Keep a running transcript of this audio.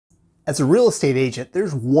As a real estate agent,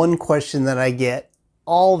 there's one question that I get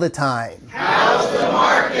all the time. How's the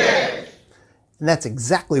market? And that's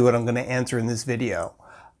exactly what I'm going to answer in this video.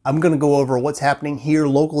 I'm going to go over what's happening here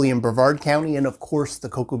locally in Brevard County and of course the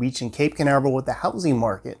Cocoa Beach and Cape Canaveral with the housing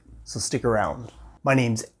market. So stick around. My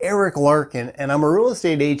name's Larkin and I'm a real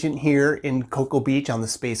estate agent here in Cocoa Beach on the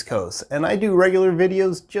Space Coast. And I do regular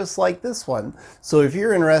videos just like this one. So if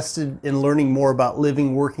you're interested in learning more about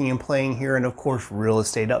living, working, and playing here and of course real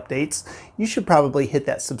estate updates, you should probably hit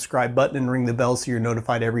that subscribe button and ring the bell so you're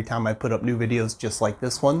notified every time I put up new videos just like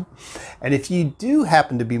this one. And if you do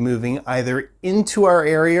happen to be moving either into our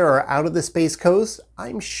area or out of the Space Coast,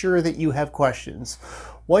 I'm sure that you have questions.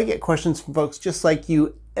 Well, I get questions from folks just like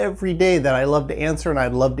you every day that I love to answer, and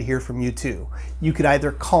I'd love to hear from you too. You could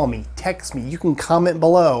either call me, text me, you can comment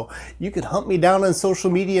below, you could hunt me down on social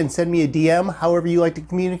media and send me a DM, however you like to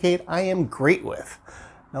communicate, I am great with.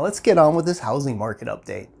 Now let's get on with this housing market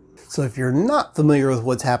update. So if you're not familiar with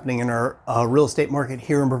what's happening in our real estate market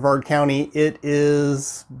here in Brevard County, it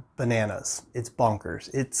is bananas. It's bonkers.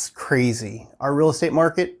 It's crazy. Our real estate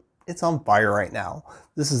market, it's on fire right now.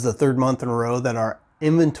 This is the third month in a row that our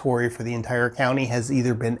inventory for the entire county has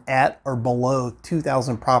either been at or below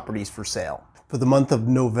 2,000 properties for sale. For the month of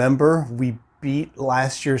November, we beat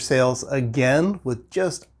last year's sales again with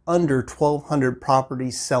just under 1,200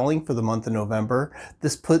 properties selling for the month of November.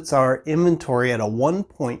 This puts our inventory at a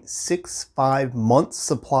 1.65 month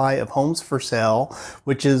supply of homes for sale,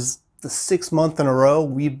 which is the 6th month in a row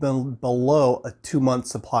we've been below a 2-month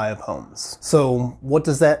supply of homes. So what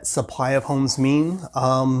does that supply of homes mean?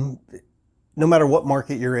 No matter what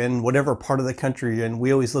market you're in, whatever part of the country you're in,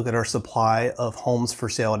 we always look at our supply of homes for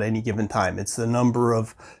sale at any given time. It's the number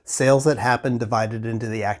of sales that happen divided into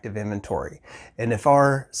the active inventory. And if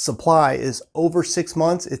our supply is over 6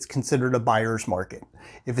 months, it's considered a buyer's market.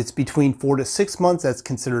 If it's between 4 to 6 months, that's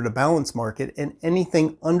considered a balanced market. And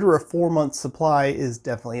anything under a 4-month supply is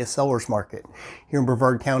definitely a seller's market. Here in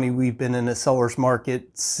Brevard County, we've been in a seller's market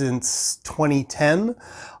since 2010.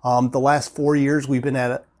 The last 4 years, we've been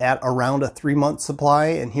at around a 3-month supply.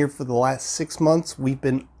 And here for the last 6 months, we've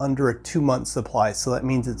been under a 2-month supply. So that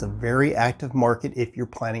means it's a very active market if you're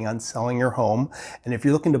planning on selling your home. And if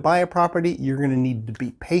you're looking to buy a property, you're going to need to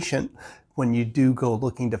be patient when you do go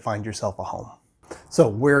looking to find yourself a home. So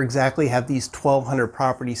where exactly have these 1,200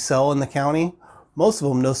 properties sell in the county? Most of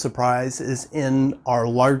them, no surprise, is in our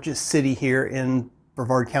largest city here in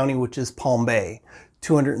Brevard County, which is Palm Bay.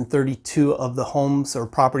 232 of the homes or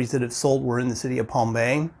properties that have sold were in the city of Palm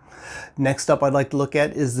Bay. Next up I'd like to look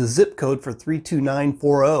at is the zip code for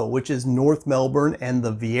 32940, which is North Melbourne and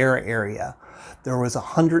the Viera area. There was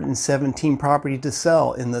 117 properties to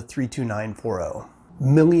sell in the 32940. $1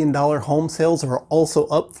 million home sales are also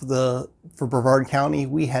up for Brevard County.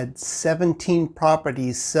 We had 17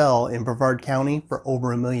 properties sell in Brevard County for over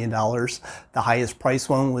 $1 million. The highest price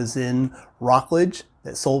one was in Rockledge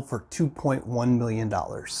that sold for $2.1 million.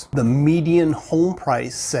 The median home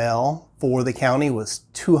price sale for the county was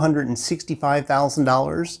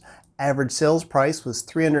 $265,000. Average sales price was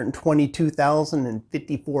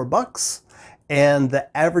 $322,054. And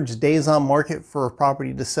the average days on market for a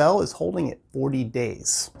property to sell is holding at 40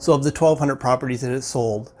 days. So of the 1,200 properties that it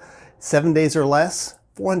sold, 7 days or less,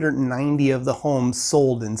 490 of the homes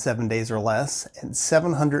sold in 7 days or less, and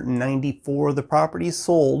 794 of the properties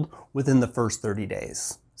sold within the first 30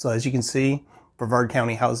 days. So as you can see, Brevard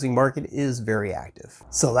County housing market is very active.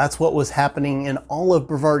 So that's what was happening in all of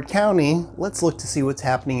Brevard County. Let's look to see what's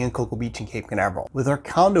happening in Cocoa Beach and Cape Canaveral. With our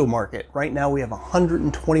condo market, right now we have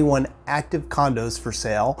 121 active condos for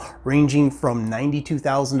sale, ranging from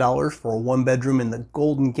 $92,000 for a 1-bedroom in the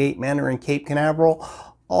Golden Gate Manor in Cape Canaveral,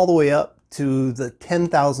 all the way up to the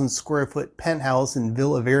 10,000 square foot penthouse in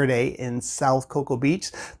Villa Verde in South Cocoa Beach.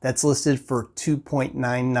 That's listed for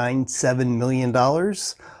 $2.997 million.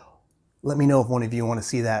 Let me know if one of you want to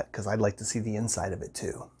see that, because I'd like to see the inside of it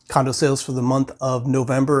too. Condo sales for the month of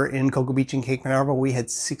November in Cocoa Beach and Cape Canaveral, we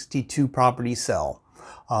had 62 properties sell.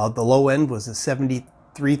 The low end was a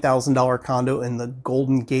 $73,000 condo in the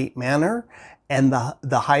Golden Gate Manor, and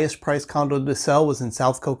the highest price condo to sell was in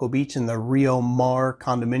South Cocoa Beach in the Rio Mar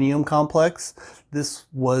condominium complex. This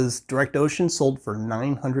was direct ocean, sold for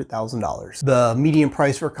 $900,000. The median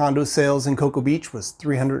price for condo sales in Cocoa Beach was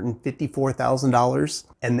 $354,000,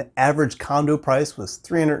 and the average condo price was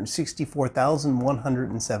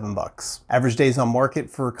 $364,107. Average days on market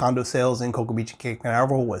for condo sales in Cocoa Beach and Cape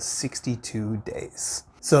Canaveral was 62 days.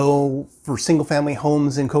 So for single family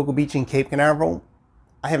homes in Cocoa Beach and Cape Canaveral,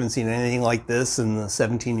 I haven't seen anything like this in the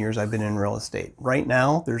 17 years I've been in real estate. Right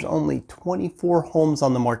now, there's only 24 homes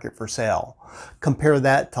on the market for sale. Compare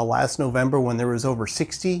that to last November when there was over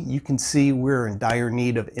 60. You can see we're in dire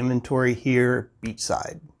need of inventory here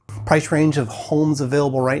beachside. Price range of homes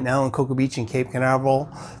available right now in Cocoa Beach and Cape Canaveral.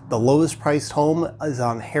 The lowest priced home is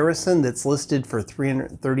on Harrison that's listed for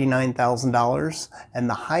 $339,000, and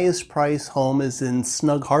the highest priced home is in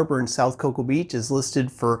Snug Harbor in South Cocoa Beach, is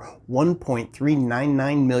listed for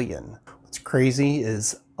 $1.399 million. What's crazy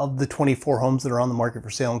is of the 24 homes that are on the market for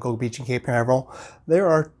sale in Cocoa Beach and Cape Canaveral, there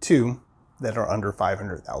are 2 that are under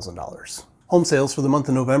 $500,000. Home sales for the month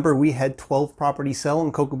of November, we had 12 properties sell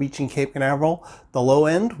in Cocoa Beach and Cape Canaveral. The low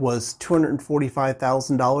end was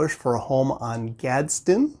 $245,000 for a home on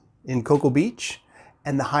Gadsden in Cocoa Beach.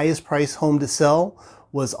 And the highest price home to sell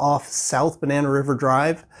was off South Banana River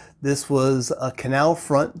Drive. This was a canal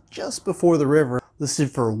front just before the river,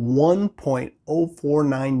 listed for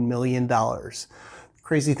 $1.049 million.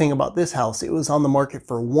 Crazy thing about this house, it was on the market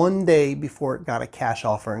for 1 day before it got a cash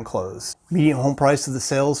offer and closed. Median home price of the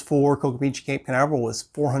sales for Cocoa Beach and Cape Canaveral was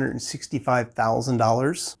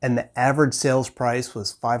 $465,000, and the average sales price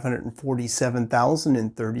was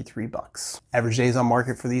 $547,033. Average days on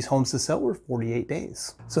market for these homes to sell were 48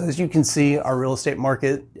 days. So as you can see, our real estate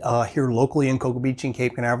market here locally in Cocoa Beach and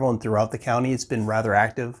Cape Canaveral and throughout the county, it's been rather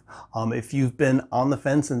active. If you've been on the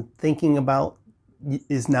fence and thinking about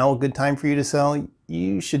is now a good time for you to sell,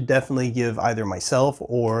 you should definitely give either myself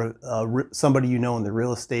or somebody you know in the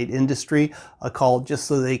real estate industry a call, just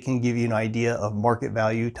so they can give you an idea of market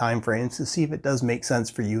value, time frames, to see if it does make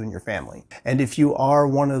sense for you and your family. And if you are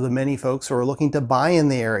one of the many folks who are looking to buy in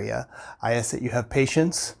the area, I ask that you have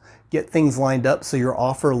patience, get things lined up so your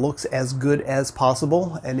offer looks as good as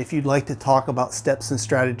possible. And if you'd like to talk about steps and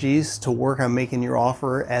strategies to work on making your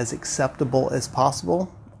offer as acceptable as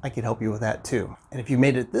possible, I could help you with that too. And if you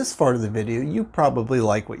made it this far to the video, you probably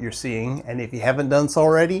like what you're seeing. And if you haven't done so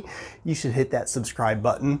already, you should hit that subscribe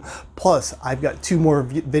button. Plus, I've got 2 more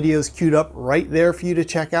videos queued up right there for you to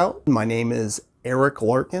check out. My name is Eric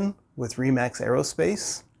Larkin with REMAX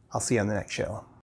Aerospace. I'll see you on the next show.